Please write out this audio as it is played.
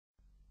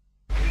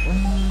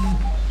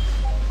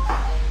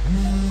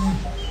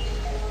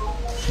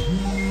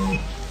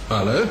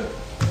Hello?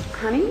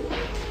 Honey?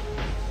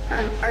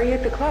 Are you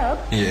at the club?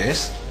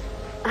 Yes.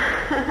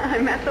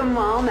 I'm at the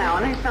mall now,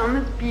 and I found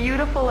this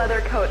beautiful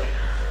leather coat.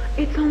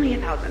 It's only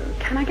 $1,000.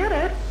 Can I get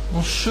it?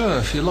 Well, sure,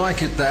 if you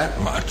like it that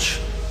much.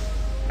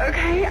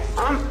 Okay,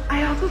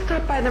 I also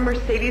stopped by the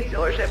Mercedes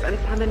dealership and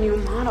saw the new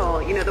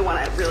model. You know, the one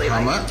I really like.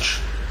 How much?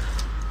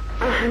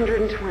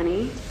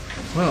 120.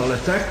 Well,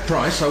 at that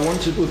price, I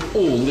want it with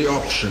all the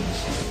options.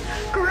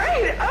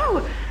 Great!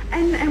 Oh,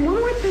 and one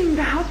more thing.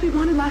 The house we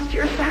wanted last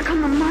year is back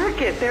on the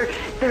market. They're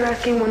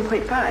asking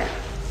 1.5.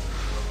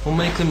 We'll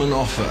make them an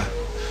offer.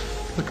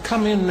 But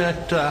come in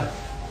at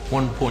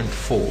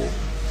 1.4.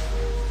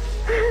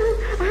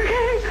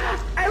 Okay.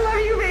 I love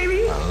you,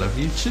 baby. I love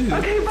you too.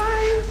 Okay,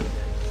 bye.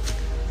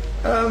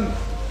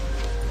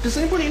 Does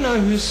anybody know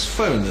whose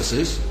phone this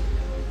is?